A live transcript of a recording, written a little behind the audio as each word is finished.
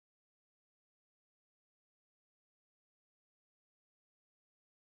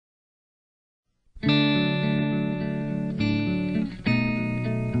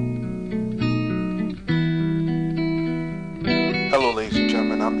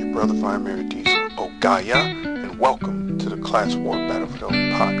gentlemen, I'm your brother Vladimir Diesel Ogaya, and welcome to the Class War Battlefield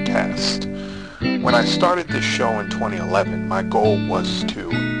podcast. When I started this show in 2011, my goal was to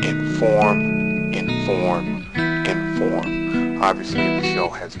inform. Obviously, the show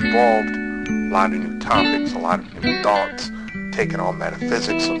has evolved, a lot of new topics, a lot of new thoughts, taking on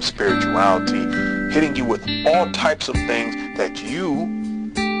metaphysics, some spirituality, hitting you with all types of things that you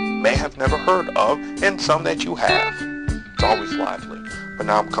may have never heard of, and some that you have. It's always lively. But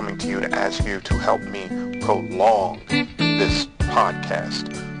now I'm coming to you to ask you to help me prolong this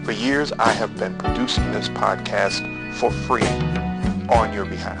podcast. For years, I have been producing this podcast for free on your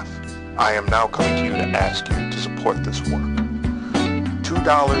behalf. I am now coming to you to ask you to support this work. $2,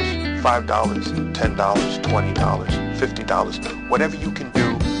 $5, $10, $20, $50, whatever you can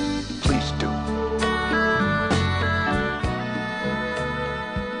do, please do.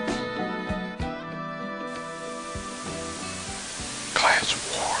 Class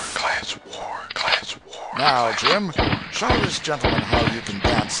war. Now, Jim, show this gentleman how you can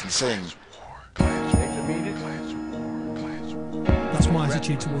dance and sing. That's my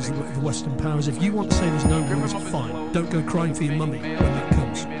attitude towards the Western powers. If you want to say there's no rules, fine. Don't go crying for your mummy when that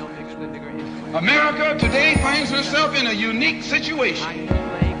comes. America today finds herself in a unique situation.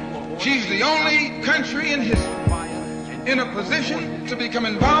 She's the only country in history in a position to become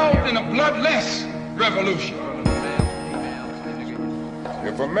involved in a bloodless revolution.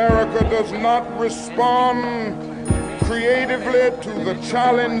 If America does not respond creatively to the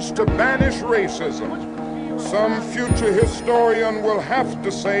challenge to banish racism, some future historian will have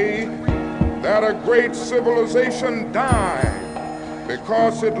to say that a great civilization died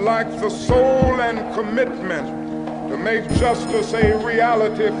because it lacked the soul and commitment to make justice a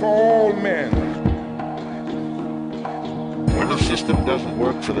reality for all men. When the system doesn't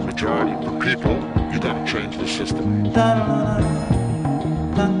work for the majority of the people, you gotta change the system.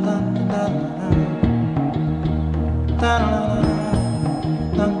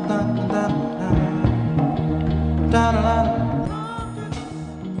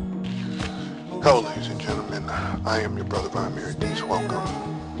 Hello, ladies and gentlemen. I am your brother Vladimir Diesel.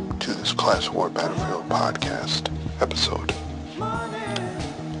 Welcome to this Class War Battlefield podcast episode.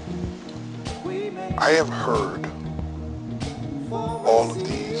 I have heard all of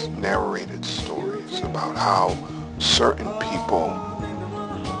these narrated stories about how certain people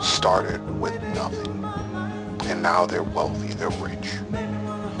started with nothing, and now they're wealthy, they're rich.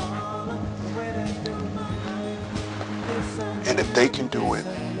 And if they can do it,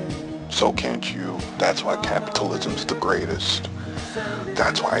 so can't you. That's why capitalism's the greatest.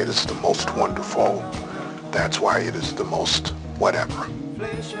 That's why it is the most wonderful. That's why it is the most whatever.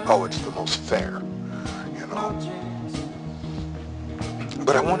 Oh, it's the most fair, you know.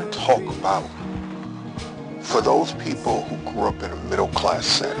 But I want to talk about, for those people who grew up in a middle-class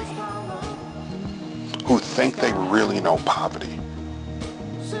setting, who think they really know poverty,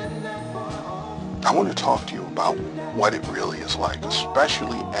 I want to talk to you about what it really is like,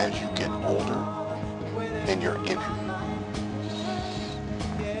 especially as you get older and you're in it.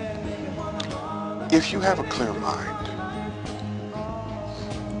 If you have a clear mind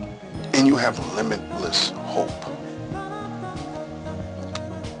and you have limitless hope,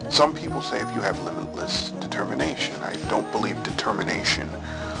 some people say if you have limitless determination. I don't believe determination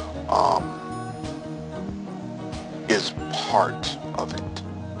is part of it,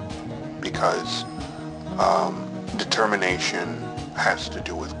 because determination has to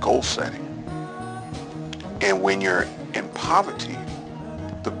do with goal setting. And when you're in poverty,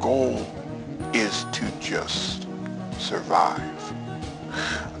 the goal is to just survive.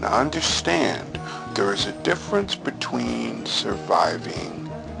 Now understand, there is a difference between surviving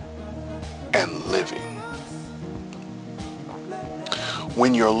and living.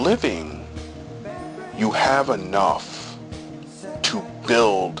 When you're living, you have enough to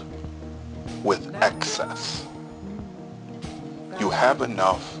build with excess. You have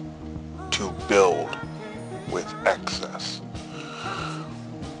enough to build with excess.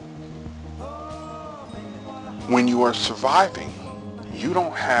 When you are surviving, you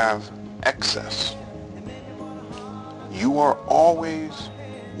don't have excess. You are always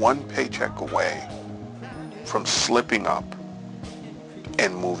one paycheck away from slipping up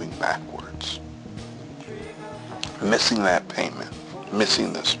and moving backwards. Missing that payment,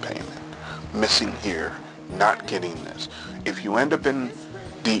 missing this payment, missing here, not getting this. If you end up in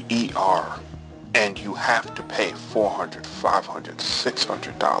the ER and you have to pay $400, $500,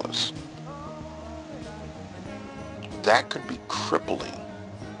 $600, that could be crippling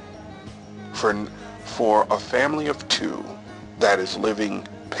for a family of two that is living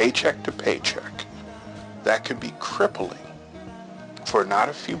paycheck to paycheck. That could be crippling for not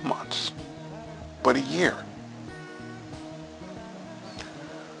a few months, but a year.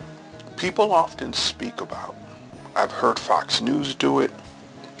 People often speak about, I've heard Fox News do it,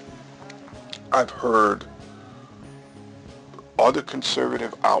 I've heard other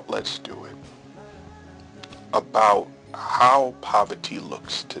conservative outlets do it, about how poverty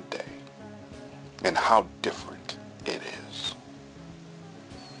looks today and how different it is.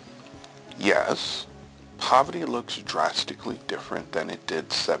 Yes, poverty looks drastically different than it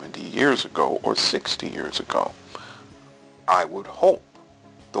did 70 years ago or 60 years ago. I would hope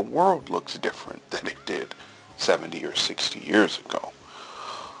the world looks different than it did 70 or 60 years ago.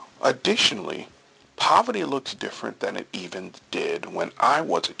 Additionally, poverty looks different than it even did when I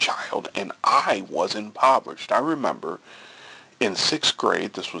was a child and I was impoverished. I remember in 6th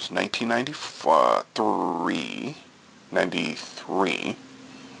grade, this was 1993,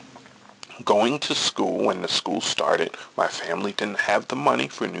 going to school. When the school started, my family didn't have the money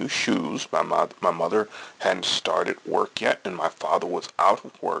for new shoes. My mother hadn't started work yet, and my father was out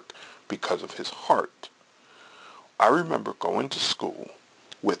of work because of his heart. I remember going to school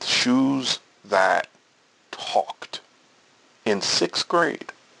with shoes that talked in 6th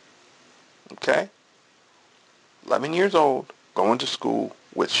grade. Okay? 11 years old, going to school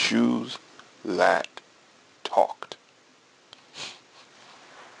with shoes that talked.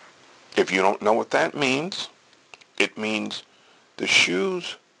 If you don't know what that means, it means the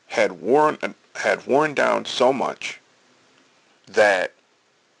shoes had worn down so much that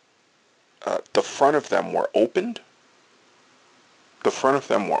the front of them were opened. The front of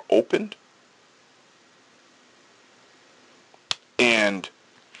them were opened, and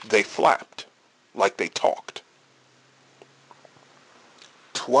they flapped like they talked.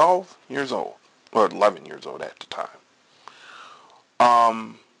 12 years old, or 11 years old at the time.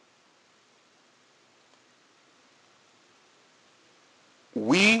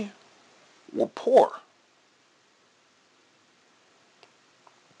 We were poor.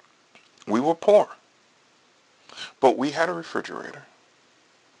 We were poor. But we had a refrigerator.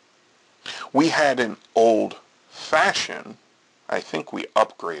 We had an old-fashioned, I think we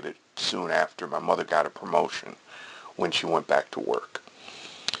upgraded soon after my mother got a promotion when she went back to work.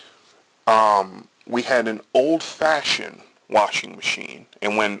 We had an old-fashioned washing machine.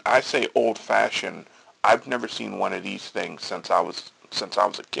 And when I say old-fashioned, I've never seen one of these things since I was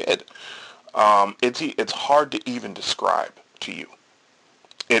a kid. It's hard to even describe to you.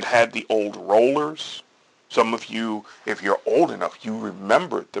 It had the old rollers. Some of you, if you're old enough, you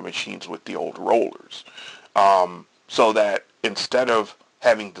remember the machines with the old rollers. So that instead of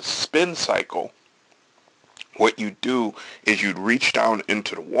having the spin cycle, what you'd do is you'd reach down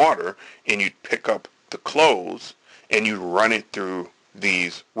into the water and you'd pick up the clothes and you'd run it through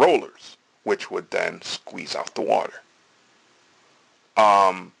these rollers, which would then squeeze out the water.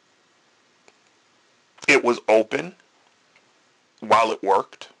 It was open while it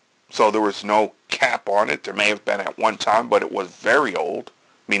worked, so there was no cap on it. There may have been at one time, but it was very old.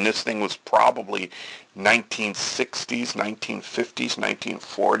 I mean, this thing was probably 1960s, 1950s,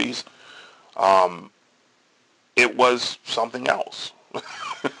 1940s. It was something else.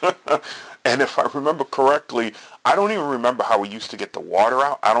 And if I remember correctly, I don't even remember how we used to get the water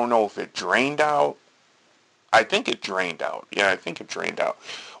out. I don't know if it drained out. I think it drained out. Yeah, I think it drained out.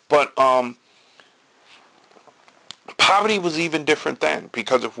 But poverty was even different then,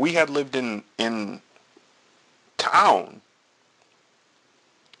 because if we had lived in town,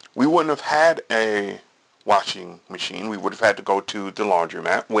 we wouldn't have had a washing machine. We would have had to go to the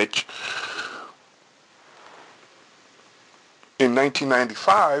laundromat, which in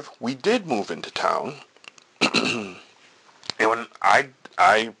 1995, we did move into town. And when I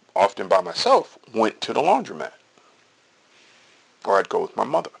often by myself went to the laundromat, or I'd go with my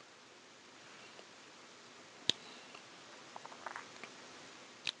mother.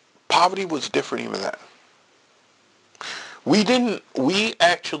 Poverty was different even then. We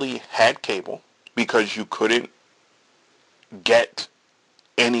actually had cable because you couldn't get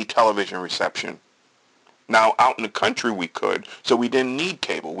any television reception. Now, out in the country we could, so we didn't need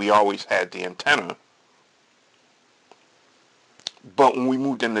cable. We always had the antenna. But when we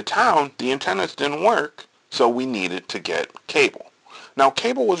moved into town, the antennas didn't work, so we needed to get cable. Now,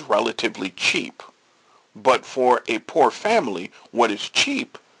 cable was relatively cheap, but for a poor family, what is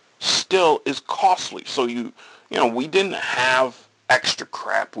cheap still is costly. So we didn't have extra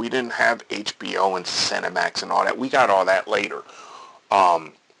crap. We didn't have HBO and Cinemax and all that. We got all that later.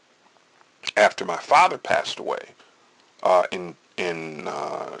 After my father passed away in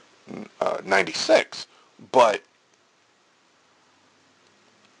 96. But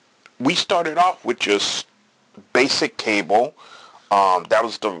we started off with just basic cable. That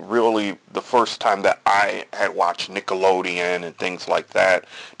was really the first time that I had watched Nickelodeon and things like that.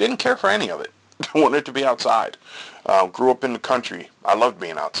 Didn't care for any of it. Wanted to be outside. Grew up in the country. I loved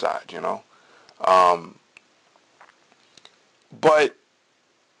being outside, you know. But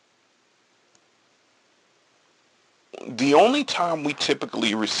the only time we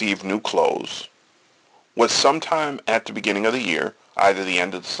typically receive new clothes was sometime at the beginning of the year, either the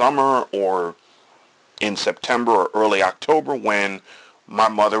end of the summer or in September or early October, when my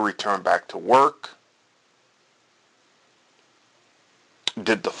mother returned back to work,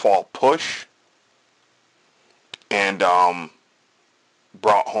 did the fall push, and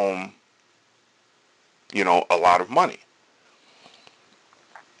brought home, you know, a lot of money.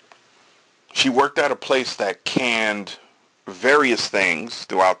 She worked at a place that canned various things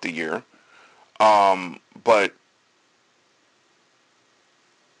throughout the year, but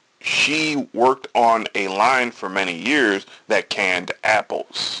she worked on a line for many years that canned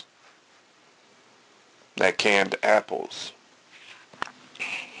apples.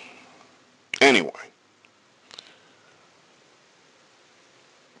 Anyway,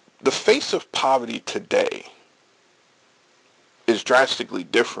 the face of poverty today is drastically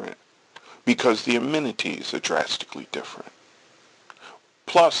different because the amenities are drastically different.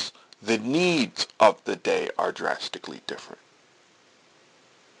 Plus, the needs of the day are drastically different.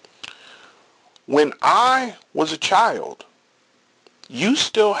 When I was a child, you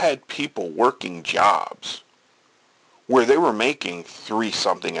still had people working jobs where they were making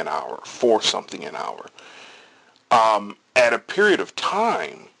 $3-something an hour, $4-something an hour, at a period of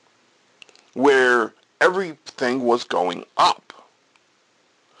time where everything was going up.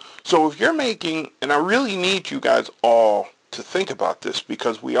 So if you're making, and I really need you guys all to think about this,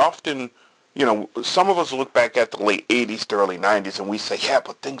 because we often, you know, some of us look back at the late 80s to early 90s and we say, yeah,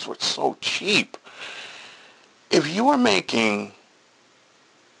 but things were so cheap. If you were making,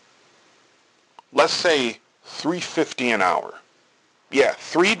 let's say, $3.50 an hour, yeah,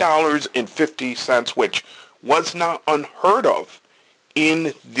 $3.50, which was not unheard of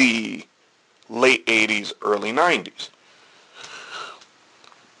in the late 80s, early 90s.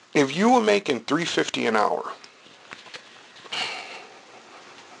 If you were making $3.50 an hour,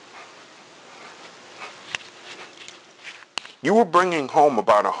 you were bringing home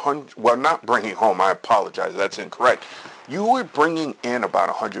about well, not bringing home, I apologize, that's incorrect. You were bringing in about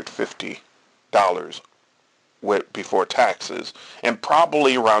 $150 before taxes, and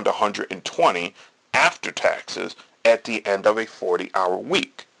probably around $120 after taxes at the end of a 40-hour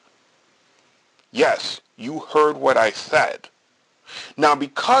week. Yes, you heard what I said. Now,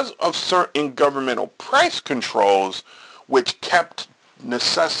 because of certain governmental price controls, which kept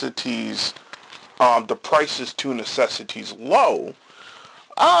necessities, the prices to necessities low,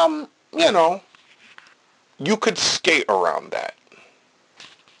 you know, you could skate around that.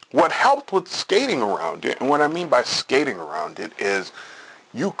 What helped with skating around it, and what I mean by skating around it, is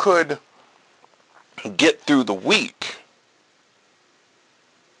you could get through the week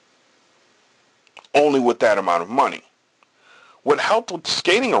only with that amount of money. What helped with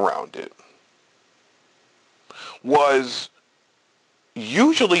skating around it was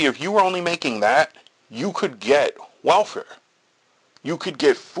usually if you were only making that, you could get welfare. You could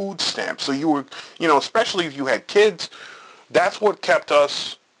get food stamps. So you were, you know, especially if you had kids, that's what kept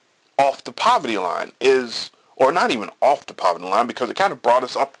us off the poverty line or not even off the poverty line, because it kind of brought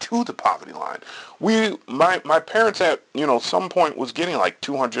us up to the poverty line. My parents at, you know, some point was getting like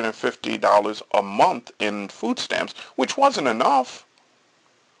 $250 a month in food stamps, which wasn't enough,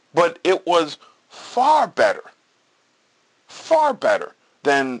 but it was far better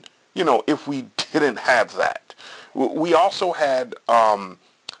than, you know, if we didn't have that. We also had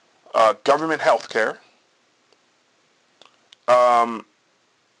government health care,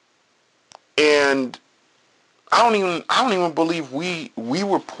 and I don't even believe we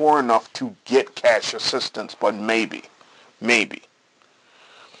were poor enough to get cash assistance, but maybe.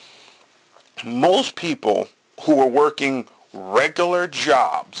 Most people who were working regular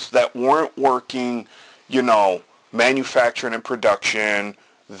jobs that weren't working, you know, manufacturing and production,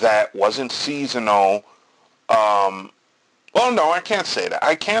 that wasn't seasonal. Well, no, I can't say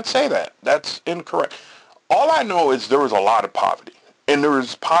that. That's incorrect. All I know is there was a lot of poverty. And there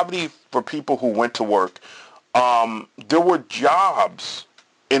was poverty for people who went to work. There were jobs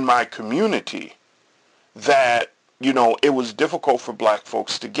in my community that, you know, it was difficult for black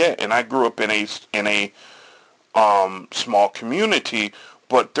folks to get. And I grew up in a small community,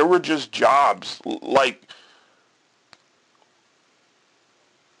 but there were just jobs like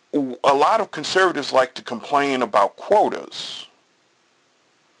a lot of conservatives like to complain about quotas.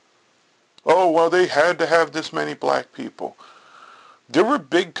 Oh, well, they had to have this many black people. there were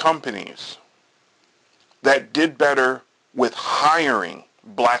big companies that did better with hiring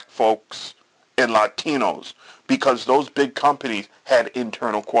black folks and Latinos because those big companies had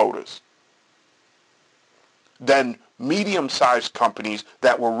internal quotas than medium-sized companies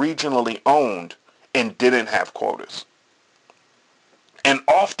that were regionally owned and didn't have quotas, and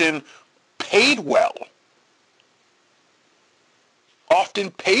often paid well.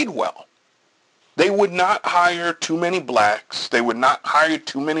 They would not hire too many blacks. They would not hire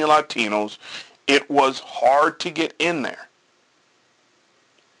too many Latinos. It was hard to get in there.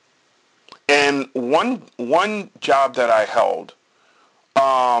 And one job that I held,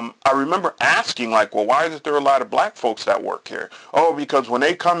 I remember asking, like, well, why is there a lot of black folks that work here? Oh, because when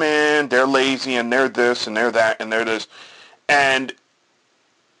they come in, they're lazy and they're this and they're that and they're this. And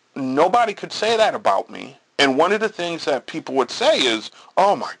nobody could say that about me. And one of the things that people would say is,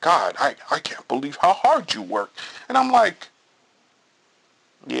 oh my God, I can't believe how hard you work. And I'm like,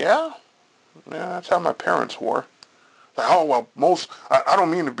 yeah, that's how my parents were. Like, oh, well, I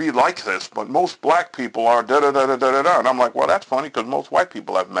don't mean to be like this, but most black people are da-da-da-da-da-da. And I'm like, well, that's funny because most white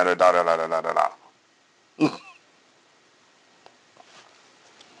people have met a da-da-da-da-da-da.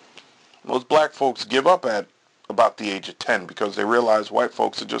 Most black folks give up at about the age of 10 because they realize white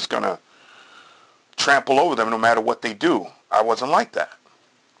folks are just going to trample over them no matter what they do. I wasn't like that.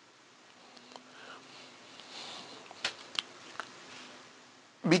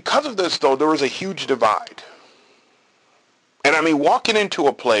 Because of this, though, there was a huge divide. And I mean, walking into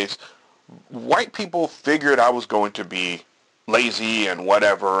a place, white people figured I was going to be lazy and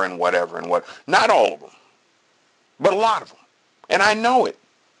whatever and whatever and what. Not all of them, but a lot of them. And I know it.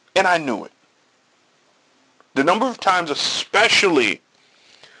 And I knew it. The number of times, especially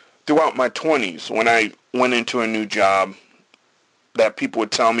throughout my 20s, when I went into a new job, that people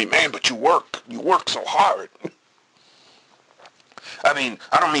would tell me, man, but you work so hard. I mean,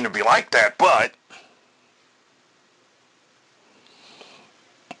 I don't mean to be like that, but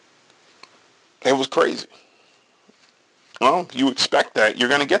it was crazy. Well, you expect that, you're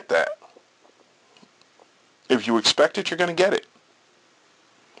going to get that. If you expect it, you're going to get it.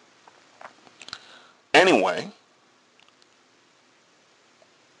 Anyway,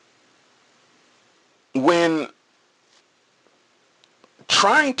 when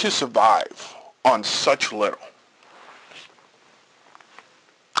trying to survive on such little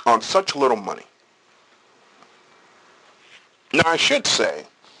money. Now, I should say,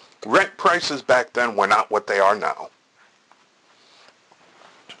 rent prices back then were not what they are now.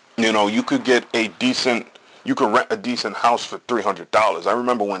 You know, you could rent a decent house for $300. I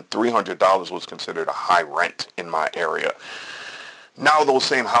remember when $300 was considered a high rent in my area. Now those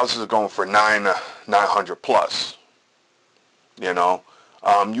same houses are going for $900 plus. You know,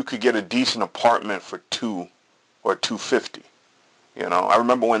 you could get a decent apartment for $200 or $250. You know, I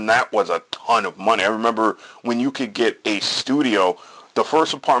remember when that was a ton of money. I remember when you could get a studio. The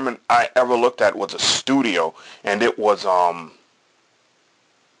first apartment I ever looked at was a studio, and it was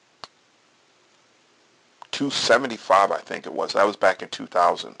 $275, I think it was. That was back in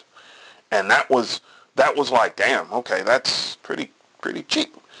 2000, and that was like, damn, okay, that's pretty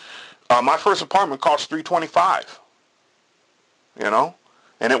cheap. My first apartment cost $325. You know,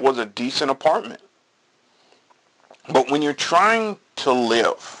 and it was a decent apartment. But when you're trying to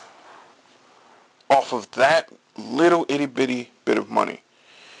live off of that little itty bitty bit of money,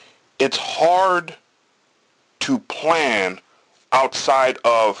 it's hard to plan outside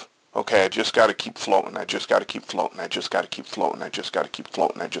of, okay, I just got to keep floating. I just got to keep floating. I just got to keep floating. I just got to keep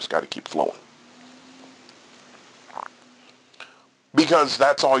floating. I just got to keep floating. Because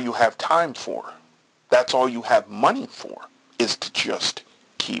that's all you have time for. That's all you have money for, is to just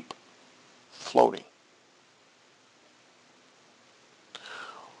keep floating.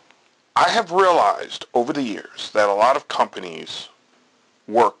 I have realized over the years that a lot of companies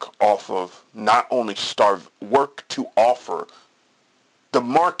work off of not only work to offer the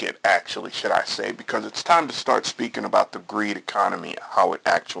market, actually, should I say, because it's time to start speaking about the greed economy, how it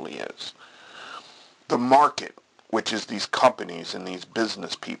actually is. The market, which is these companies and these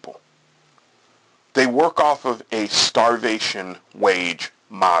business people, they work off of a starvation wage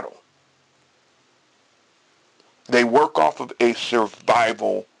model. They work off of a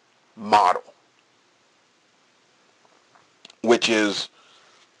survival model, which is,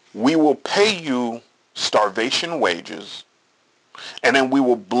 we will pay you starvation wages, and then we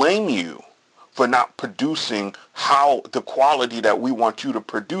will blame you for not producing the quality that we want you to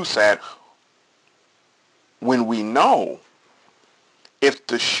produce at, when we know if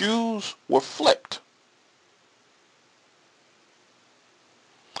the shoes were flipped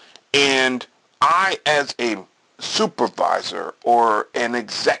and I, as a supervisor or an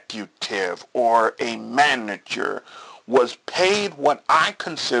executive or a manager was paid what I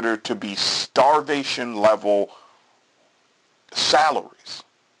consider to be starvation level salaries.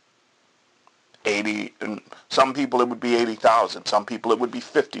 80, and some people it would be 80,000, some people it would be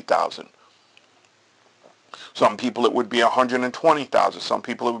 50,000. Some people it would be 120,000, some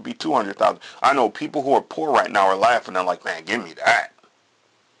people it would be 200,000. I know people who are poor right now are laughing. They're like, man, give me that.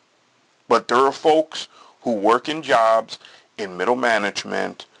 But there are folks who work in jobs in middle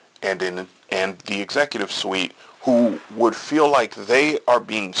management and the executive suite who would feel like they are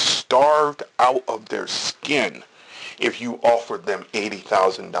being starved out of their skin if you offered them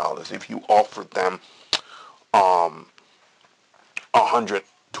 $80,000, if you offered them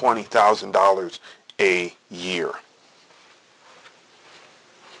 $120,000 a year.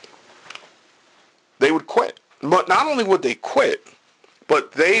 They would quit. But not only would they quit,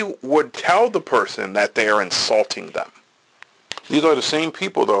 but they would tell the person that they are insulting them. These are the same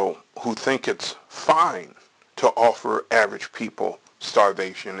people, though, who think it's fine to offer average people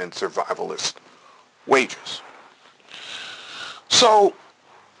starvation and survivalist wages. So,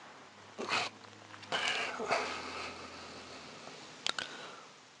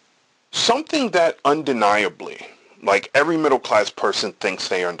 something that undeniably, like every middle-class person thinks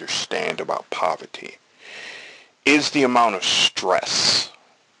they understand about poverty, is the amount of stress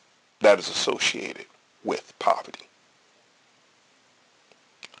that is associated with poverty.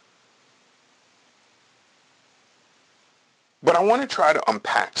 But I want to try to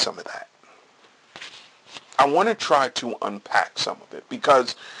unpack some of that. I want to try to unpack some of it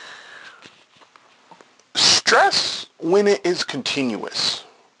because stress, when it is continuous,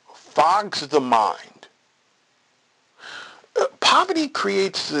 fogs the mind. Poverty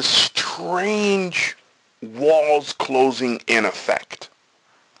creates this strange walls closing in effect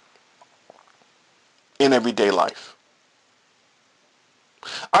in everyday life.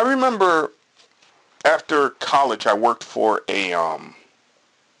 I remember after college, I worked for AmeriCorps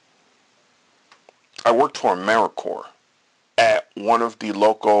at one of the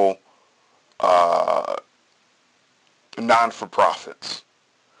local non-for-profits.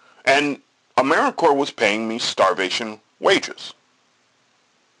 And AmeriCorps was paying me starvation wages.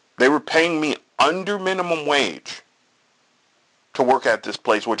 They were paying me under minimum wage to work at this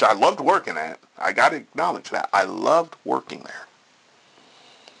place, which I loved working at. I got to acknowledge that. I loved working there.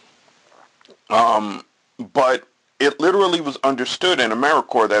 But it literally was understood in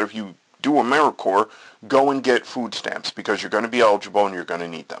AmeriCorps that if you do AmeriCorps, go and get food stamps because you're going to be eligible and you're going to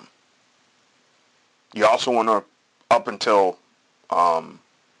need them. You also want to, up until I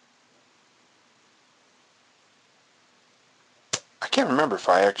can't remember if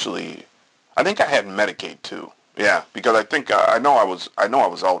I think I had Medicaid too. Yeah, because I think I know I was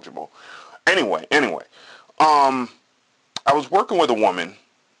eligible. Anyway, I was working with a woman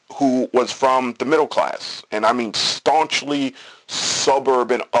who was from the middle class, and I mean staunchly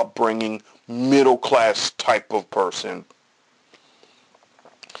suburban upbringing, middle class type of person.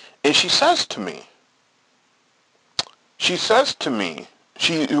 And she says to me,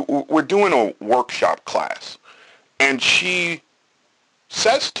 we're doing a workshop class, and she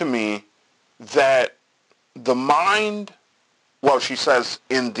says to me that the mind, well, she says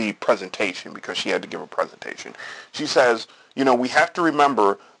in the presentation, because she had to give a presentation, she says, we have to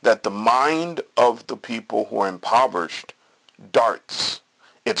remember that the mind of the people who are impoverished darts.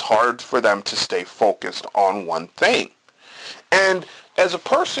 It's hard for them to stay focused on one thing. And as a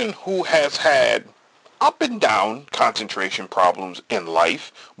person who has had up and down concentration problems in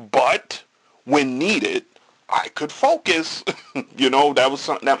life, but when needed, I could focus. That was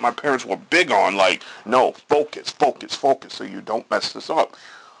something that my parents were big on, like, no, focus, so you don't mess this up.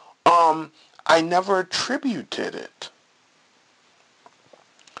 I never attributed it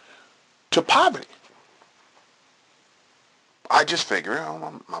to poverty. I just figure,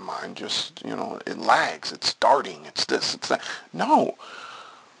 my mind just, it lags, it's starting, it's this, it's that. No.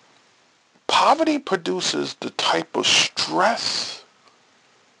 Poverty produces the type of stress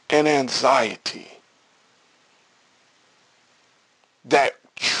and anxiety that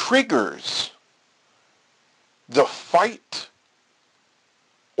triggers the fight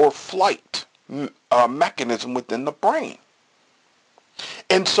or flight mechanism within the brain.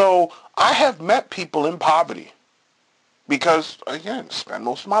 And so I have met people in poverty because, again, spend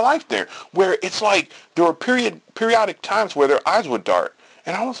most of my life there, where it's like there were periodic times where their eyes would dart.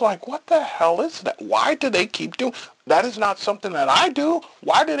 And I was like, what the hell is that? Why do they keep doing? That is not something that I do.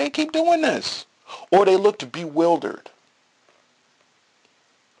 Why do they keep doing this? Or they looked bewildered.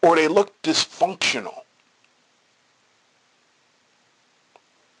 Or they looked dysfunctional.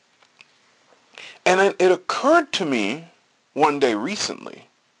 And it occurred to me one day recently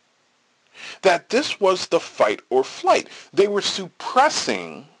that this was the fight or flight. They were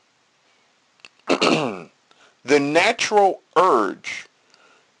suppressing the natural urge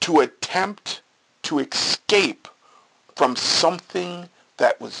to attempt to escape from something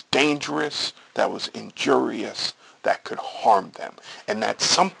that was dangerous, that was injurious, that could harm them. And that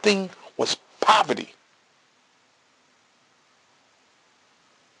something was poverty.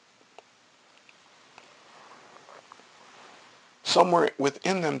 Somewhere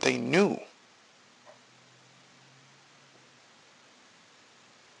within them they knew.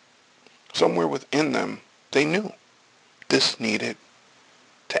 Somewhere within them they knew this needed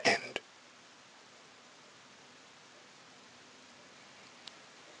to end.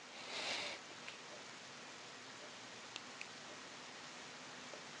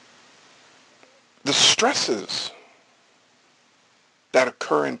 The stresses that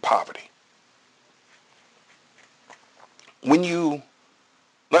occur in poverty. When you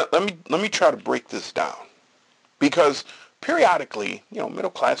let me try to break this down, because periodically,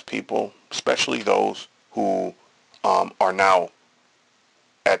 middle class people, especially those who are now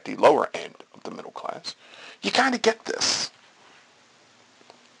at the lower end of the middle class, you kind of get this.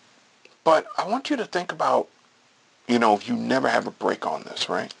 But I want you to think about, if you never have a break on this,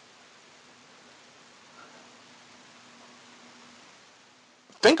 right?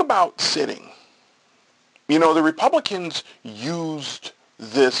 Think about sitting. The Republicans used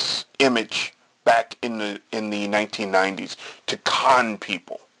this image back in the 1990s to con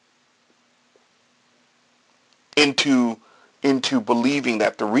people into believing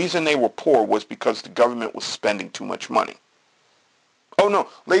that the reason they were poor was because the government was spending too much money. Oh no,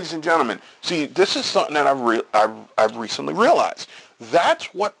 ladies and gentlemen, see, this is something that I've recently realized. That's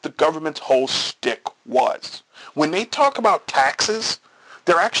what the government's whole shtick was. When they talk about taxes,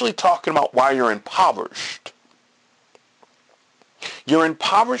 they're actually talking about why you're impoverished. You're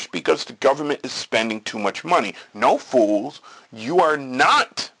impoverished because the government is spending too much money. No, fools, you are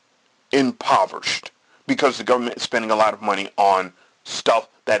not impoverished because the government is spending a lot of money on stuff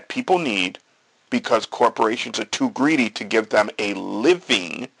that people need because corporations are too greedy to give them a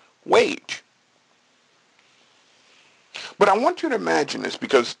living wage. But I want you to imagine this,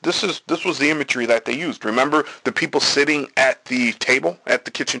 because this was the imagery that they used. Remember the people sitting at the table, at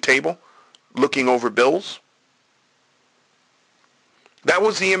the kitchen table, looking over bills? That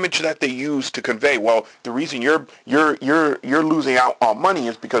was the image that they used to convey, well, the reason you're losing out on money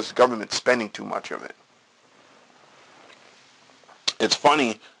is because the government's spending too much of it. It's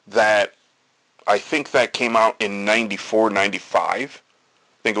funny that I think that came out in 94, 95.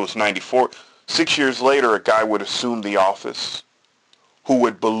 I think it was 94. 6 years later, a guy would assume the office who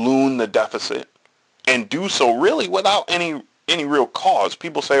would balloon the deficit and do so really without any real cause.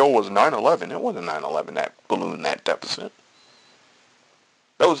 People say, oh, it was 9/11. It wasn't 9/11 that ballooned that deficit.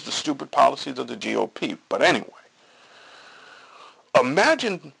 That was the stupid policies of the GOP. But anyway,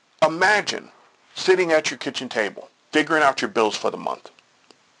 imagine sitting at your kitchen table, figuring out your bills for the month.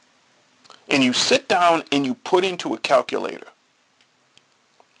 And you sit down and you put into a calculator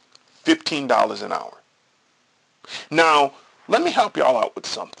 $15 an hour. Now, let me help y'all out with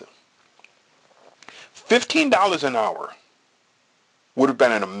something. $15 an hour would have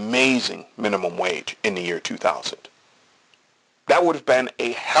been an amazing minimum wage in the year 2000. That would have been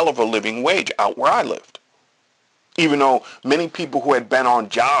a hell of a living wage out where I lived. Even though many people who had been on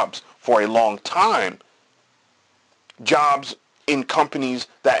jobs for a long time, jobs in companies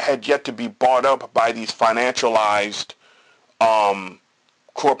that had yet to be bought up by these financialized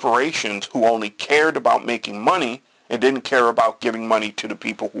corporations who only cared about making money and didn't care about giving money to the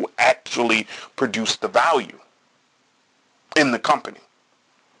people who actually produced the value in the company.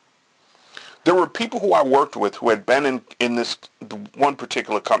 There were people who I worked with who had been in this one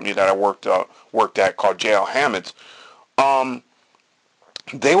particular company that I worked at called J.L. Hammett's.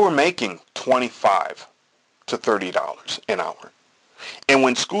 They were making $25 to $30 an hour. And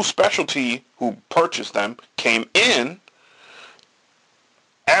when School Specialty, who purchased them, came in,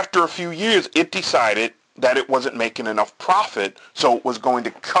 after a few years, it decided that it wasn't making enough profit, so it was going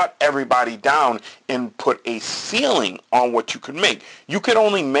to cut everybody down and put a ceiling on what you could make. You could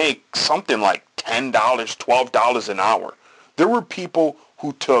only make something like $10, $12 an hour. There were people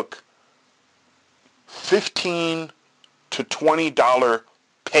who took $15 to $20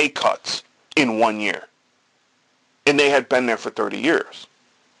 pay cuts in 1 year. And they had been there for 30 years.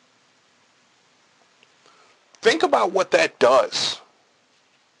 Think about what that does.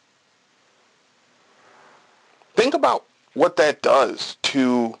 Think about what that does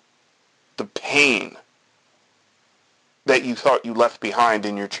to the pain that you thought you left behind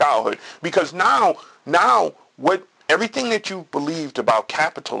in your childhood. Because now what everything that you believed about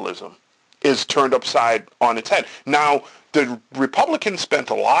capitalism is turned upside on its head. Now, the Republicans spent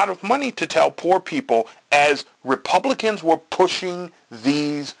a lot of money to tell poor people, as Republicans were pushing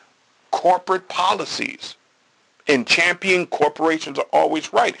these corporate policies and championing corporations are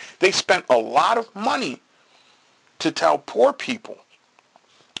always right. They spent a lot of money to tell poor people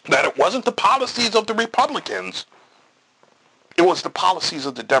that it wasn't the policies of the Republicans, it was the policies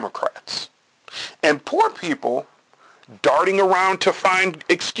of the Democrats. And poor people, darting around to find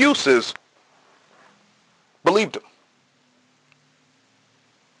excuses, believed them.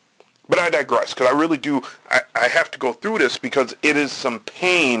 But I digress, because I really do, I have to go through this because it is some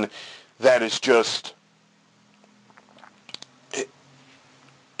pain that is just,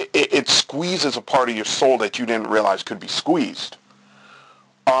 it squeezes a part of your soul that you didn't realize could be squeezed.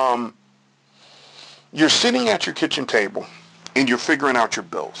 You're sitting at your kitchen table and you're figuring out your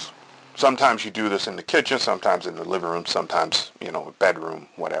bills. Sometimes you do this in the kitchen, sometimes in the living room, sometimes, bedroom,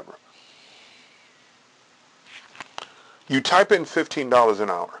 whatever. You type in $15 an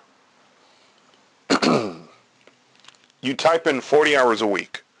hour. You type in 40 hours a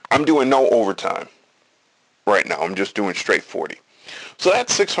week. I'm doing no overtime right now. I'm just doing straight 40. So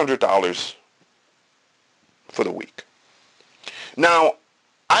that's $600 for the week. Now,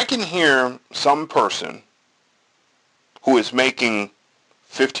 I can hear some person who is making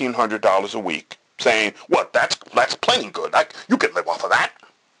 $1,500 a week saying, "What? That's plenty good. You can live off of that."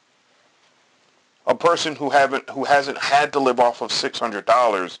 A person who hasn't had to live off of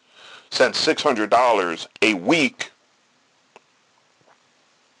 $600 since $600 a week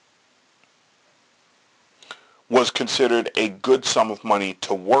was considered a good sum of money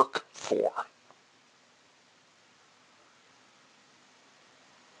to work for.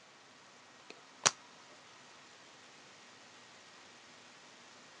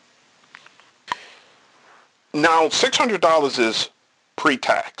 Now, $600 is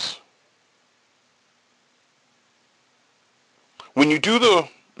pre-tax. When you do the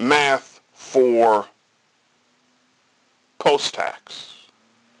math for post-tax,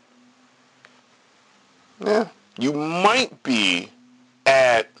 you might be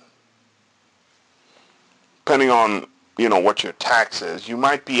at, depending on, what your tax is, you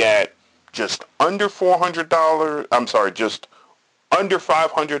might be at just under $400, just under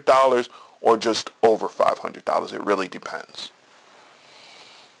 $500 or just over $500. It really depends.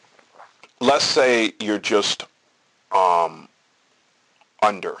 Let's say you're just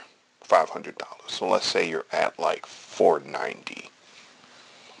under $500. So let's say you're at like $490.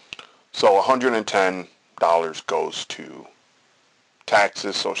 So $110 goes to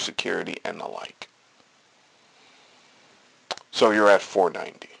taxes, Social Security, and the like. So you're at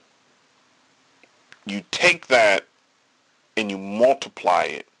 $490. You take that and you multiply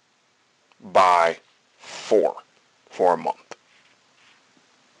it by 4 for a month,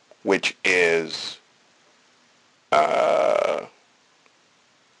 which is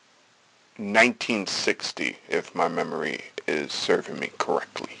 $1960, if my memory is serving me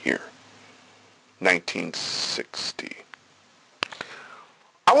correctly here. $1960.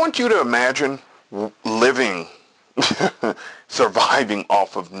 I want you to imagine living, surviving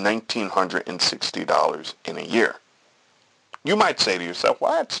off of $1,960 in a year. You might say to yourself,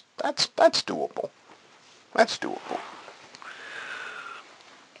 well, that's doable. That's doable.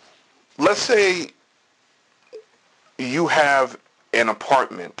 Let's say you have an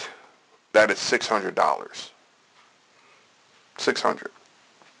apartment that is $600. $600.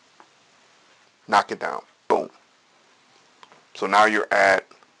 Knock it down. Boom. So now you're at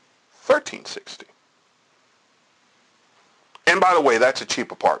 $1,360. And by the way, that's a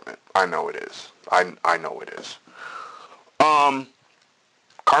cheap apartment. I know it is. I know it is.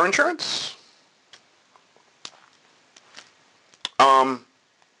 Car insurance?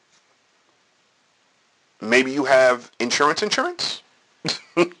 Maybe you have insurance?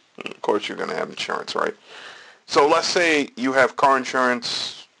 Of course you're going to have insurance, right? So let's say you have car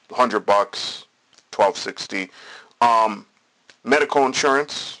insurance, $100, $1,260. Medical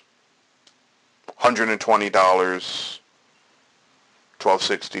insurance, $120, $1,260,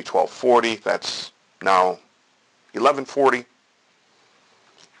 $1,240. That's now $1,140.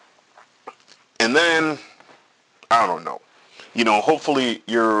 And then, I don't know. Hopefully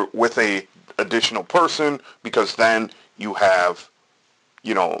you're with a additional person, because then you have,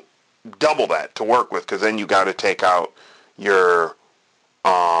 double that to work with, because then you got to take out your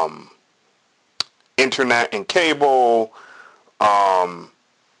internet and cable,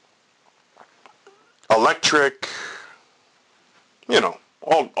 electric,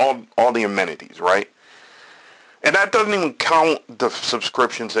 all the amenities, right? And that doesn't even count the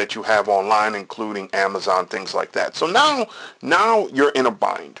subscriptions that you have online, including Amazon, things like that. So now you're in a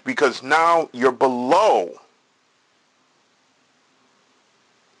bind because now you're below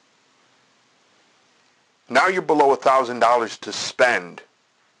 $1,000 to spend.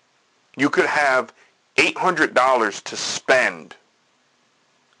 You could have $800 to spend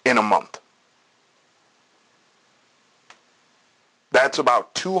in a month. That's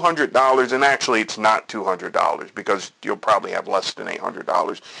about $200, and actually it's not $200 because you'll probably have less than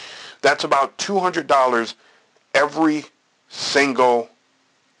 $800. That's about $200 every single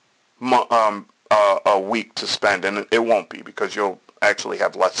a week to spend, and it won't be because you'll actually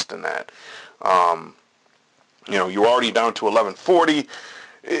have less than that. You're already down to $1140.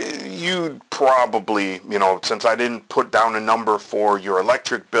 You'd probably, since I didn't put down a number for your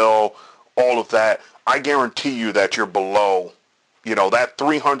electric bill, all of that, I guarantee you that you're below. That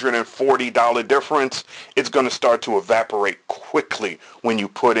 $340 difference, it's going to start to evaporate quickly when you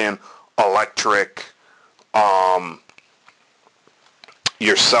put in electric,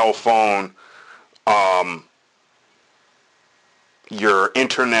 your cell phone, your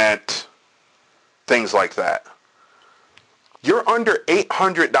internet, things like that. You're under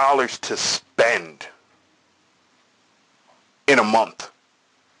 $800 to spend in a month.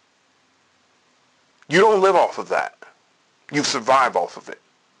 You don't live off of that. You survive off of it.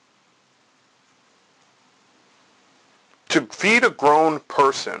 To feed a grown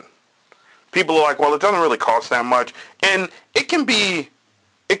person, people are like, well, it doesn't really cost that much. And it can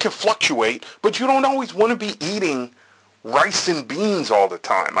fluctuate, but you don't always want to be eating rice and beans all the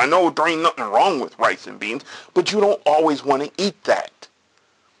time. I know there ain't nothing wrong with rice and beans, but you don't always want to eat that.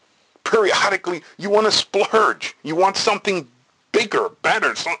 Periodically, you want to splurge. You want something bigger,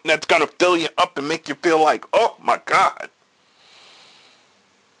 better, something that's going to fill you up and make you feel like, oh my God.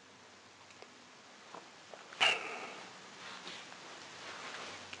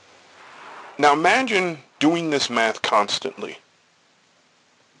 Now imagine doing this math constantly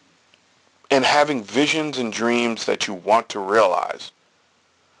and having visions and dreams that you want to realize.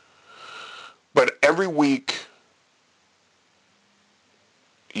 But every week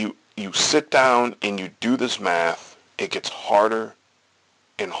you sit down and you do this math, it gets harder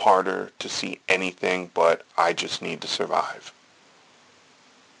and harder to see anything but I just need to survive.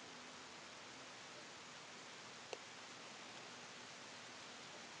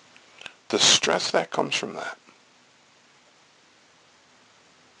 The stress that comes from that.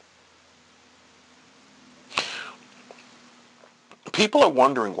 People are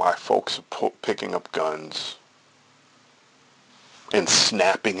wondering why folks are picking up guns and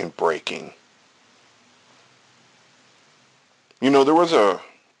snapping and breaking. There was a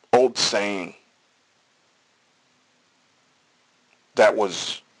old saying that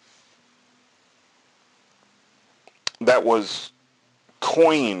was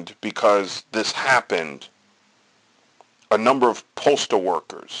coined because this happened. A number of postal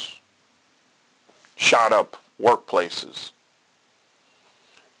workers shot up workplaces.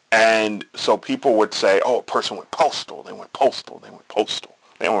 And so people would say, oh, a person went postal, they went postal, they went postal.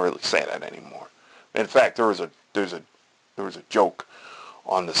 They don't really say that anymore. In fact, there was a joke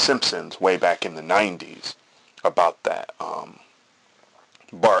on The Simpsons way back in the 90s about that.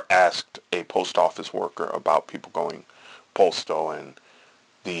 Bart asked a post office worker about people going postal, and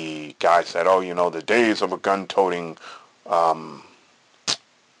the guy said, oh, the days of a gun-toting, how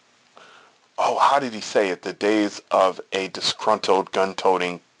did he say it? The days of a disgruntled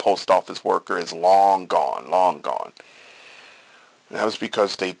gun-toting post office worker is long gone, long gone. And that was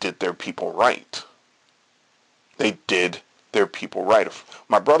because they did their people right. They did their people right.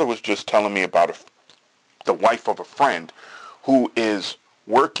 My brother was just telling me about the wife of a friend who is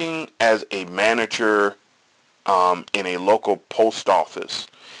working as a manager in a local post office,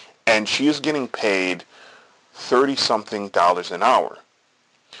 and she is getting paid $30-something an hour.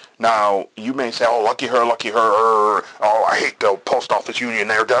 Now, you may say, oh, lucky her, lucky her. Oh, I hate the post office union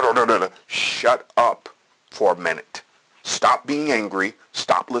there. Shut up for a minute. Stop being angry.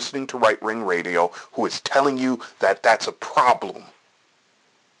 Stop listening to Right Ring Radio, who is telling you that that's a problem.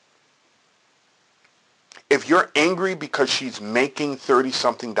 If you're angry because she's making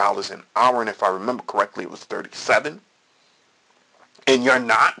 $30-something an hour, and if I remember correctly, it was 37, and you're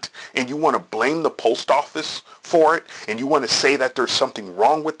not, and you want to blame the post office for it, and you want to say that there's something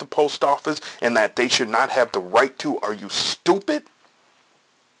wrong with the post office and that they should not have the right to, are you stupid?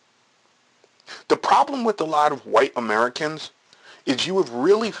 The problem with a lot of white Americans is you have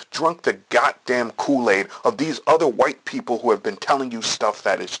really drunk the goddamn Kool-Aid of these other white people who have been telling you stuff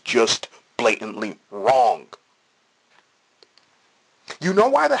that is just blatantly wrong. You know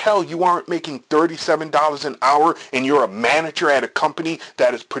why the hell you aren't making $37 an hour and you're a manager at a company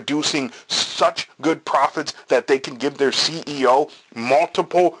that is producing such good profits that they can give their CEO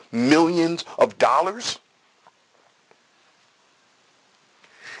multiple millions of dollars?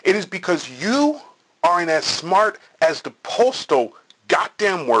 It is because you aren't as smart as the postal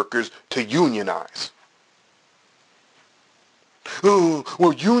goddamn workers to unionize. Oh,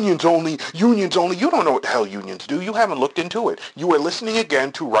 well, unions only. You don't know what the hell unions do. You haven't looked into it. You are listening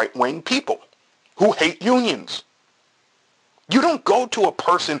again to right-wing people who hate unions. You don't go to a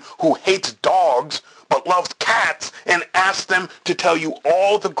person who hates dogs but loves cats and ask them to tell you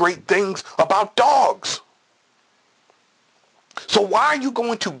all the great things about dogs. So why are you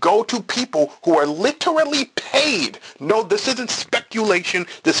going to go to people who are literally paid? No, this isn't speculation.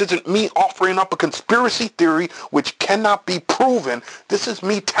 This isn't me offering up a conspiracy theory which cannot be proven. This is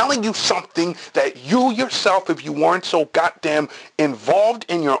me telling you something that you yourself, if you weren't so goddamn involved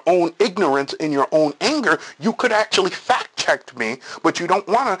in your own ignorance, in your own anger, you could actually fact check me, but you don't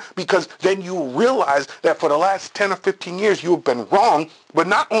want to, because then you realize that for the last 10 or 15 years you have been wrong. But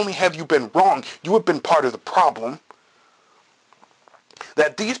not only have you been wrong, you have been part of the problem.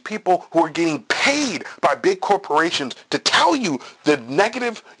 That these people who are getting paid by big corporations to tell you the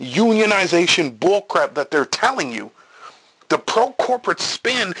negative unionization bullcrap that they're telling you, the pro-corporate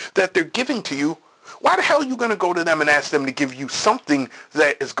spin that they're giving to you, why the hell are you going to go to them and ask them to give you something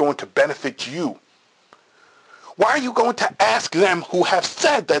that is going to benefit you? Why are you going to ask them who have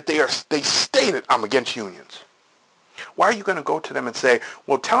said that they stated, I'm against unions? Why are you going to go to them and say,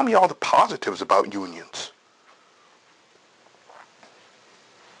 well, tell me all the positives about unions?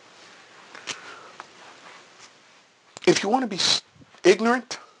 If you want to be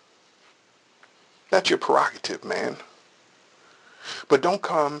ignorant, that's your prerogative, man. But don't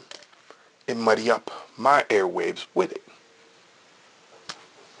come and muddy up my airwaves with it.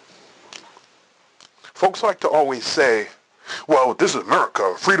 Folks like to always say, well, this is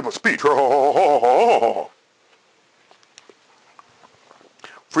America, freedom of speech.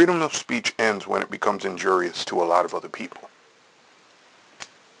 Freedom of speech ends when it becomes injurious to a lot of other people.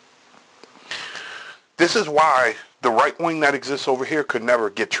 This is why the right wing that exists over here could never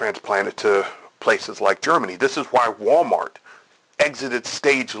get transplanted to places like Germany. This is why Walmart exited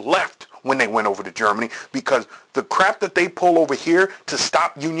stage left when they went over to Germany, because the crap that they pull over here to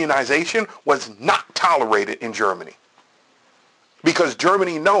stop unionization was not tolerated in Germany. Because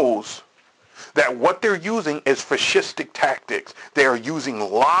Germany knows that what they're using is fascistic tactics. They are using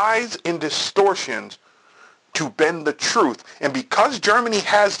lies and distortions to bend the truth. And because Germany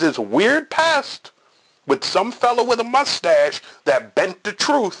has this weird past with some fellow with a mustache that bent the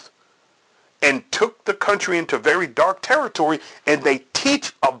truth and took the country into very dark territory, and they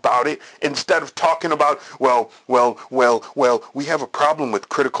teach about it instead of talking about, well, we have a problem with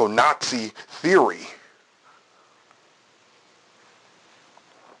critical Nazi theory.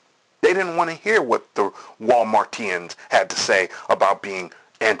 They didn't want to hear what the Walmartians had to say about being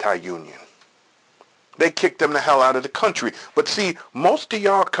anti-union. They kicked them the hell out of the country. But see, most of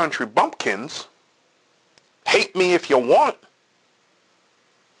y'all country bumpkins, hate me if you want,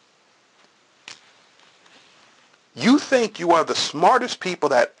 you think you are the smartest people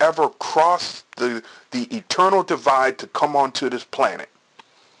that ever crossed the eternal divide to come onto this planet.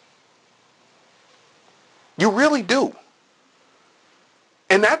 You really do.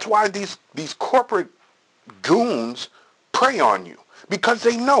 And that's why these corporate goons prey on you. Because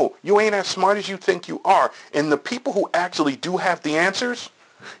they know you ain't as smart as you think you are. And the people who actually do have the answers,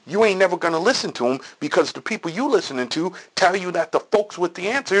 you ain't never going to listen to them, because the people you listening to tell you that the folks with the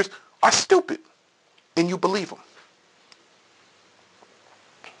answers are stupid. And you believe them.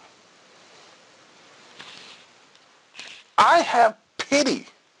 I have pity.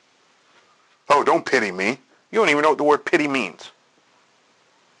 Oh, don't pity me. You don't even know what the word pity means.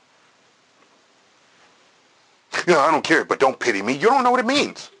 Yeah, I don't care, but don't pity me. You don't know what it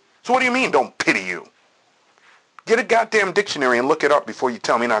means. So what do you mean, don't pity you? Get a goddamn dictionary and look it up before you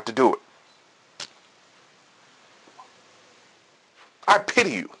tell me not to do it. I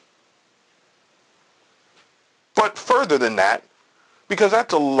pity you. But further than that, because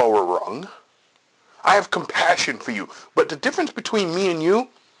that's a lower rung, I have compassion for you. But the difference between me and you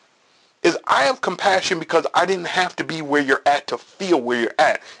is I have compassion because I didn't have to be where you're at to feel where you're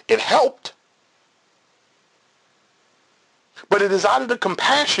at. It helped. But it is out of the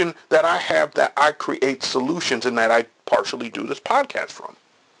compassion that I have that I create solutions and that I partially do this podcast from.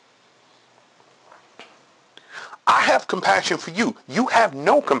 I have compassion for you. You have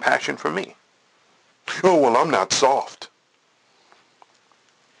no compassion for me. Oh, well, I'm not soft.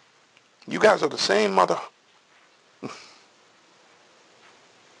 You guys are the same mother.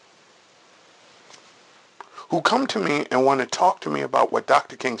 who come to me and want to talk to me about what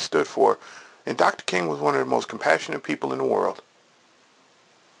Dr. King stood for. And Dr. King was one of the most compassionate people in the world.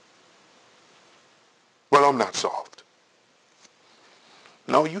 Well, I'm not soft.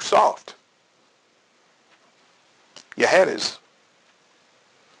 No, you soft. Your head is.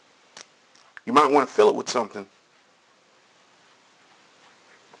 You might want to fill it with something.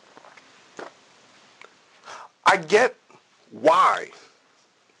 I get why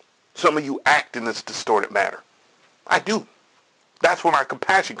some of you act in this distorted manner. I do. That's where my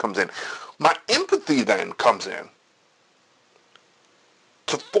compassion comes in. My empathy then comes in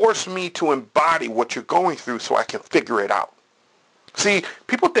to force me to embody what you're going through so I can figure it out. See,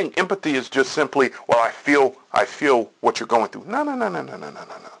 people think empathy is just simply, well, I feel what you're going through. No.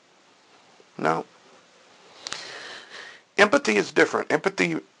 No. Empathy is different.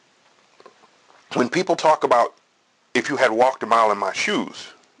 Empathy, when people talk about if you had walked a mile in my shoes,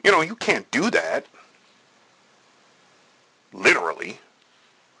 you can't do that. Literally.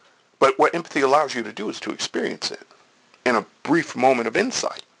 But what empathy allows you to do is to experience it in a brief moment of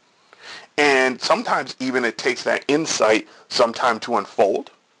insight. And sometimes even it takes that insight some time to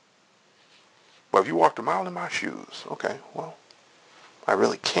unfold. Well, if you walked a mile in my shoes, okay, well, I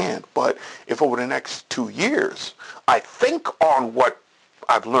really can't. But if over the next 2 years I think on what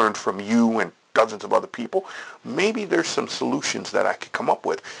I've learned from you and dozens of other people, maybe there's some solutions that I could come up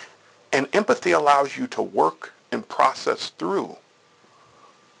with. And empathy allows you to work and process through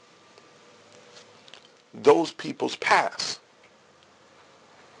those people's past.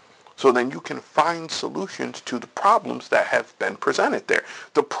 So then you can find solutions to the problems that have been presented there.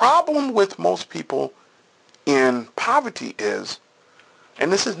 The problem with most people in poverty is,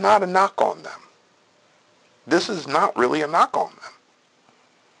 and this is not a knock on them. This is not really a knock on them.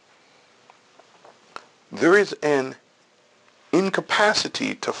 There is an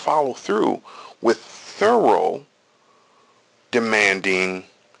incapacity to follow through with thorough, demanding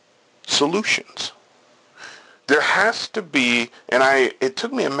solutions. There has to be, and it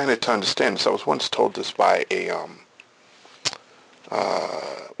took me a minute to understand this. I was once told this by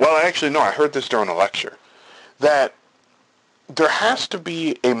I heard this during a lecture, that there has to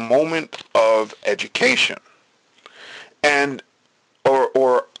be a moment of education,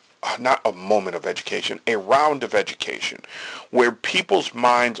 or not a moment of education, a round of education, where people's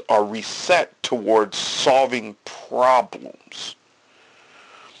minds are reset towards solving problems.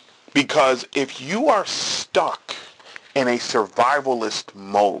 Because if you are stuck in a survivalist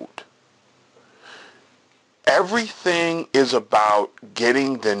mode, everything is about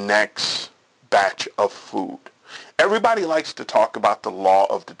getting the next batch of food. Everybody likes to talk about the law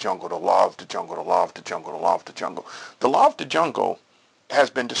of the jungle, the law of the jungle, the law of the jungle, the law of the jungle. The law of the jungle has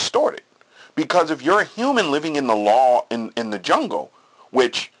been distorted. Because if you're a human living in the law in the jungle,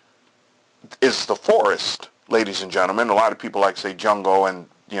 which is the forest, ladies and gentlemen, a lot of people like to say jungle and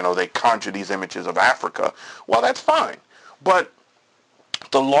they conjure these images of Africa. Well, that's fine. But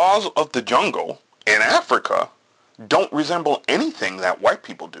the laws of the jungle in Africa don't resemble anything that white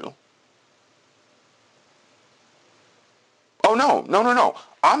people do. Oh, no.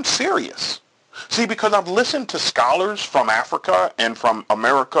 I'm serious. See, because I've listened to scholars from Africa and from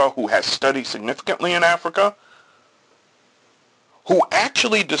America who has studied significantly in Africa, who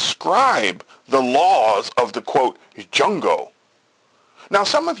actually describe the laws of the, quote, jungle. Now,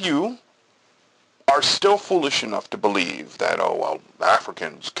 some of you are still foolish enough to believe that,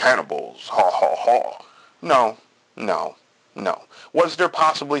 Africans, cannibals, ha, ha, ha. No. Was there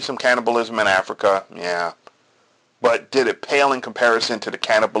possibly some cannibalism in Africa? Yeah. But did it pale in comparison to the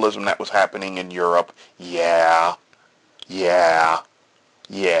cannibalism that was happening in Europe? Yeah.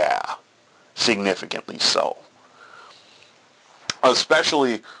 Significantly so.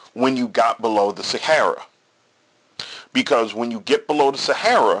 Especially when you got below the Sahara. Because when you get below the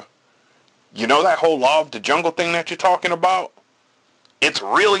Sahara, that whole law of the jungle thing that you're talking about? It's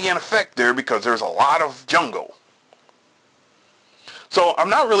really in effect there because there's a lot of jungle. So I'm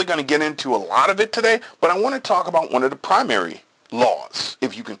not really going to get into a lot of it today, but I want to talk about one of the primary laws,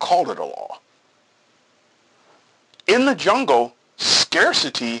 if you can call it a law. In the jungle,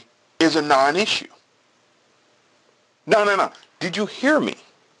 scarcity is a non-issue. No. Did you hear me?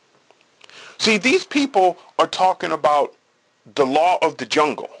 See, these people are talking about the law of the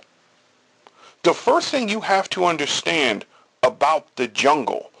jungle. The first thing you have to understand about the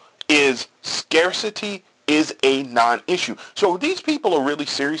jungle is scarcity is a non-issue. So these people are really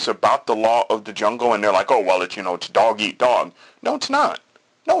serious about the law of the jungle and they're like, it's dog eat dog. No, it's not.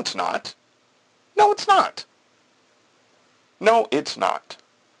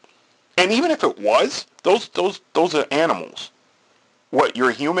 And even if it was, those are animals. What,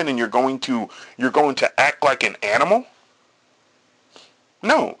 you're human and you're going to act like an animal?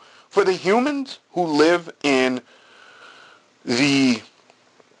 No. For the humans who live in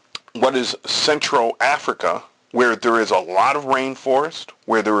what is Central Africa, where there is a lot of rainforest,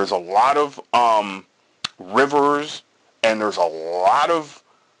 where there is a lot of rivers, and there's a lot of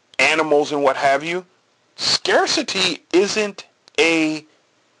animals and what have you, scarcity isn't a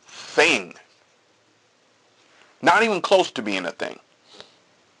thing. Not even close to being a thing.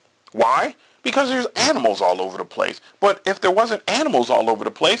 Why? Because there's animals all over the place. But if there wasn't animals all over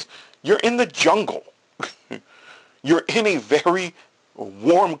the place, you're in the jungle. You're in a very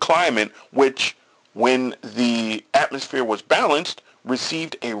warm climate, which, when the atmosphere was balanced,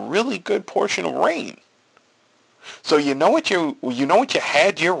 received a really good portion of rain. So you know what you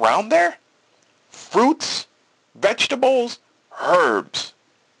had year round there? Fruits, vegetables, herbs.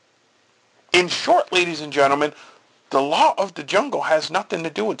 In short, ladies and gentlemen, the law of the jungle has nothing to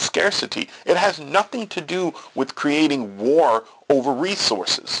do with scarcity. It has nothing to do with creating war over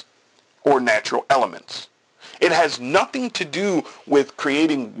resources or natural elements. It has nothing to do with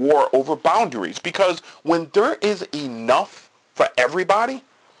creating war over boundaries, because when there is enough for everybody,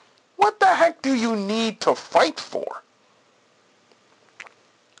 what the heck do you need to fight for?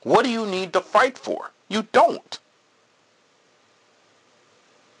 What do you need to fight for? You don't.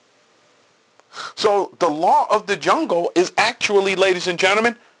 So the law of the jungle is actually, ladies and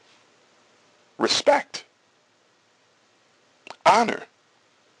gentlemen, respect, honor,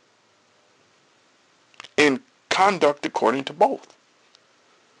 and conduct according to both.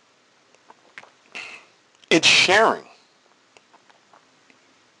 It's sharing.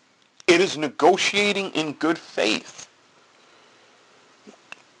 It is negotiating in good faith.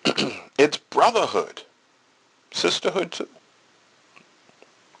 It's brotherhood, sisterhood too.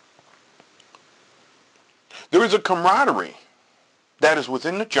 There is a camaraderie that is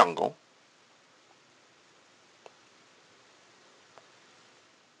within the jungle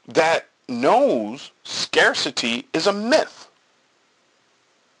that knows scarcity is a myth.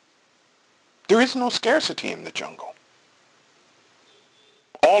 There is no scarcity in the jungle.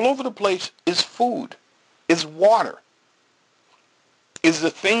 All over the place is food, is water, is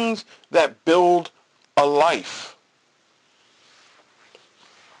the things that build a life.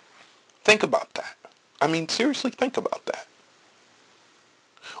 Think about that. I mean, seriously, think about that.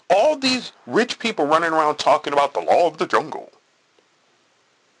 All these rich people running around talking about the law of the jungle,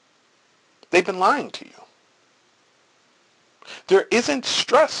 they've been lying to you. There isn't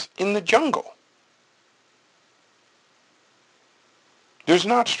stress in the jungle. There's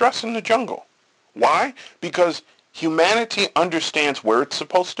not stress in the jungle. Why? Because humanity understands where it's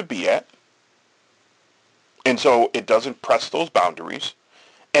supposed to be at, and so it doesn't press those boundaries,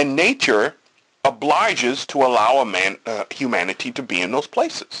 and nature obliges to allow humanity to be in those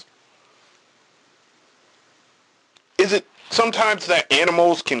places. Is it sometimes that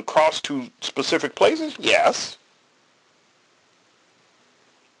animals can cross to specific places? Yes.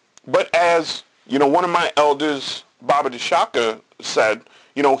 But as, one of my elders, Baba Deshaka, said,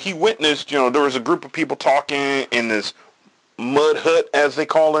 he witnessed, there was a group of people talking in this mud hut, as they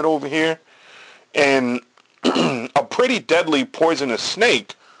call it over here, and a pretty deadly poisonous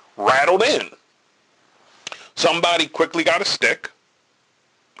snake rattled in. Somebody quickly got a stick,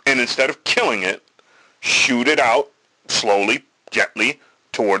 and instead of killing it, shoot it out slowly, gently,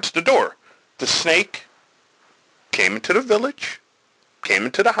 towards the door. The snake came into the village, came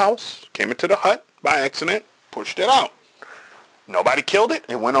into the house, came into the hut by accident, pushed it out. Nobody killed it.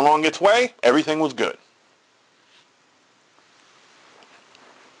 It went along its way. Everything was good.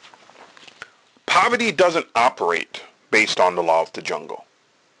 Poverty doesn't operate based on the law of the jungle.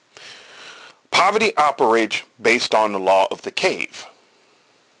 Poverty operates based on the law of the cave,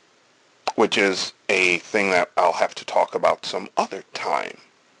 which is a thing that I'll have to talk about some other time.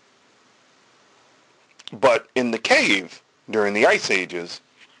 But in the cave, during the Ice Ages,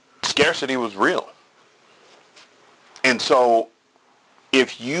 scarcity was real. And so,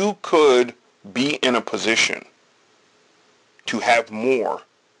 if you could be in a position to have more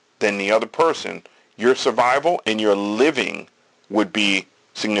than the other person, your survival and your living would be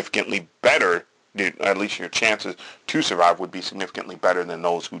significantly better. At least your chances to survive would be significantly better than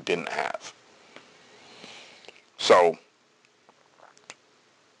those who didn't have. So,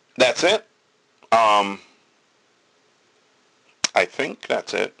 that's it. I think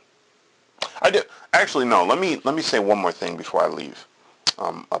that's it. Actually, no. Let me say one more thing before I leave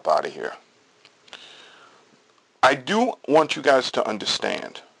up out of here. I do want you guys to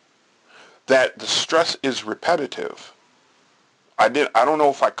understand that the stress is repetitive. I don't know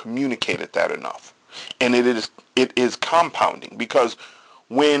if I communicated that enough. And it is compounding, because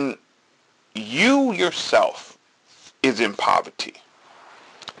when you yourself is in poverty,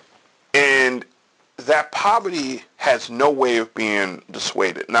 and that poverty has no way of being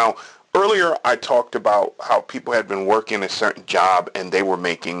dissuaded. Now, earlier I talked about how people had been working a certain job and they were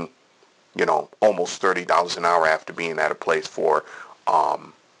making, almost $30 an hour after being at a place for,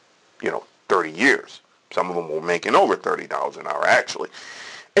 30 years. Some of them were making over $30 an hour, actually.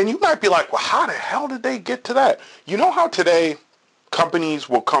 And you might be like, well, how the hell did they get to that? You know how today companies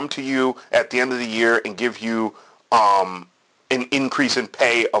will come to you at the end of the year and give you an increase in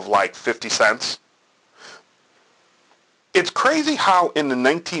pay of like 50 cents? It's crazy how in the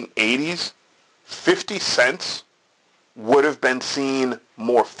 1980s, 50 cents would have been seen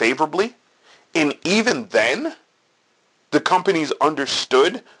more favorably. And even then, the companies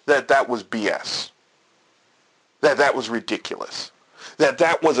understood that that was BS, that that was ridiculous, that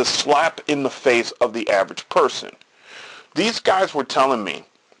that was a slap in the face of the average person. These guys were telling me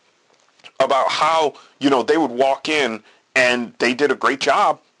about how, they would walk in and they did a great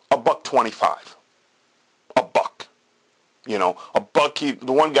job, $1.25. A buck. A buck. The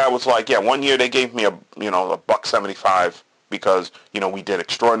one guy was like, yeah, one year they gave me $1.75 because, we did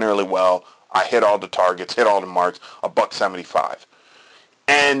extraordinarily well. I hit all the targets, hit all the marks, $1.75.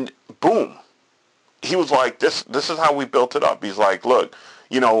 And boom. He was like, this is how we built it up. He's like, look,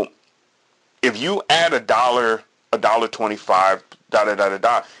 if you add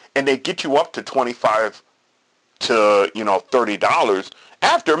 $1.25, and they get you up to 25 to, $30,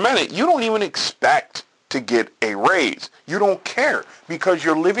 after a minute, you don't even expect to get a raise. You don't care, because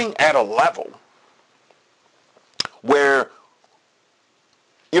you're living at a level where,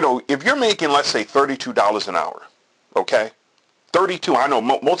 if you're making, let's say, $32 an hour, okay? 32, I know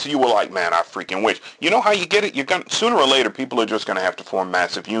most of you were like, man, I freaking wish. You know how you get it? You're gonna, sooner or later, people are just going to have to form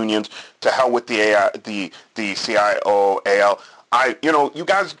massive unions. To hell with the CIO, AL. You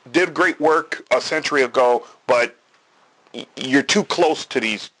guys did great work a century ago, but you're too close to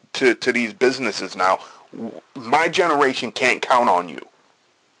these businesses now. My generation can't count on you.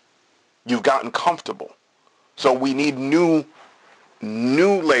 You've gotten comfortable. So we need new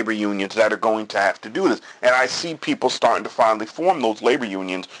labor unions that are going to have to do this. And I see people starting to finally form those labor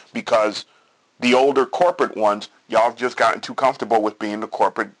unions, because the older corporate ones, y'all have just gotten too comfortable with being the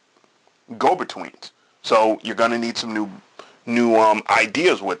corporate go-betweens. So you're going to need some new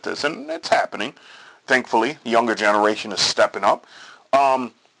ideas with this, and it's happening. Thankfully, the younger generation is stepping up.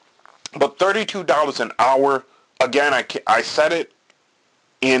 But $32 an hour, again, I said it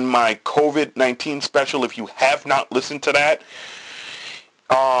in my COVID-19 special. If you have not listened to that,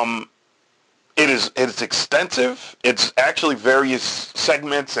 it's extensive. It's actually various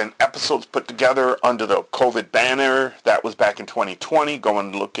segments and episodes put together under the COVID banner. That was back in 2020. Go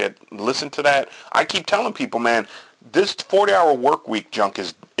and listen to that. I keep telling people, man, this 40-hour work week junk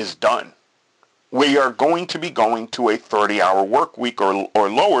is done. We are going to be going to a 30-hour work week or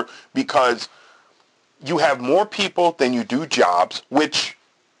lower, because you have more people than you do jobs, which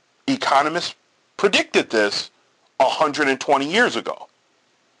economists predicted this 120 years ago.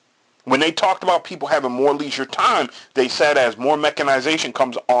 When they talked about people having more leisure time, they said as more mechanization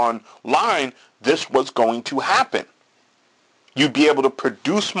comes online, this was going to happen. You'd be able to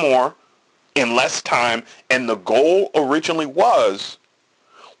produce more in less time, and the goal originally was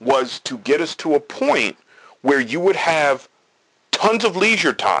to get us to a point where you would have tons of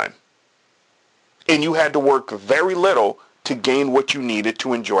leisure time, and you had to work very little to gain what you needed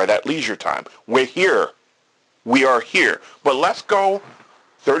to enjoy that leisure time. We're here. We are here. But let's go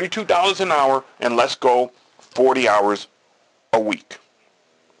 $32 an hour, and let's go 40 hours a week.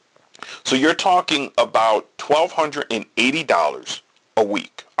 So you're talking about $1,280 a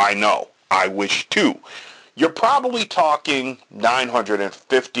week. I know. I wish too. You're probably talking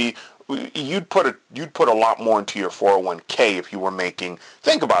 $950. You'd put a lot more into your 401k if you were making.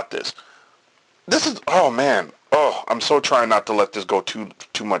 Think about this. This is, oh man. Oh, I'm so trying not to let this go too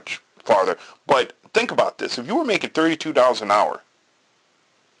much farther. But think about this. If you were making $32 an hour,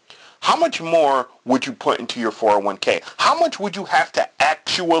 how much more would you put into your 401k? How much would you have to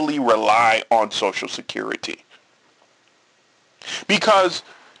actually rely on Social Security? Because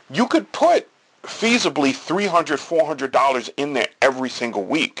you could put feasibly $300, $400 in there every single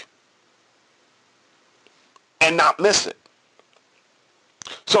week and not miss it.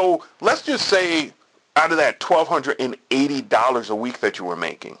 So let's just say out of that $1,280 a week that you were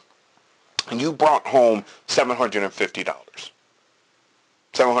making, and you brought home $750.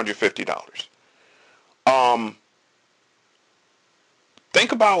 $750.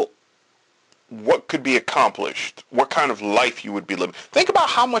 Think about what could be accomplished, what kind of life you would be living. Think about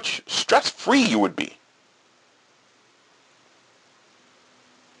how much stress-free you would be.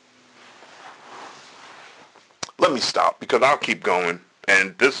 Let me stop because I'll keep going,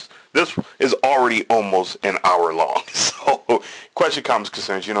 and this is already almost an hour long. So, question, comments,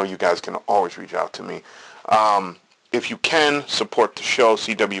 concerns, you know, you guys can always reach out to me. If you can, support the show,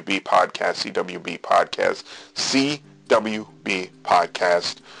 CWB Podcast, CWB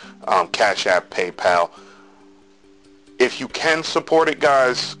Podcast, Cash App, PayPal. If you can support it,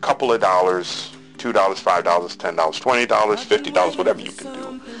 guys, couple of dollars, $2, $5, $10, $20, $50, whatever you can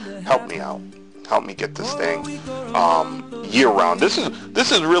do. Help me out. Help me get this thing year round. This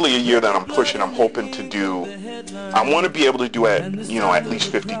is really a year that I'm pushing. I'm hoping to do. I want to be able to do at least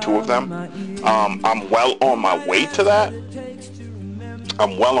 52 of them. I'm well on my way to that.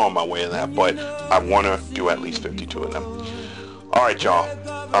 But I want to do at least 52 of them. All right, y'all.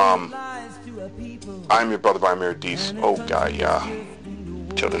 I'm your brother Vimir Dees. Oh God, yeah.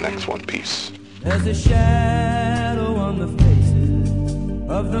 Till the next one. Peace. There's a shadow on the faces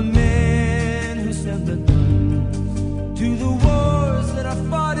of the men who sent the guns to the wars that are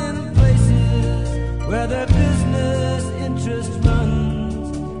fought in places where their business interest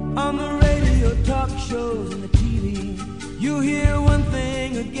runs. On the radio, talk shows, and the TV, you hear one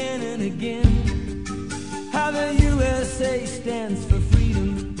thing again and again: how the USA stands for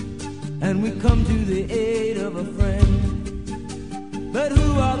freedom, and we come to the aid of a friend. But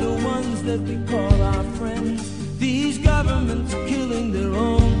who are the ones that we call our friends? These governments killing their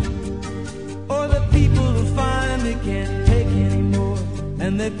own, or the people who finally can't take anymore,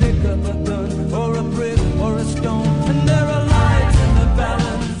 and they pick up a gun or a brick or a stone, and they're alone.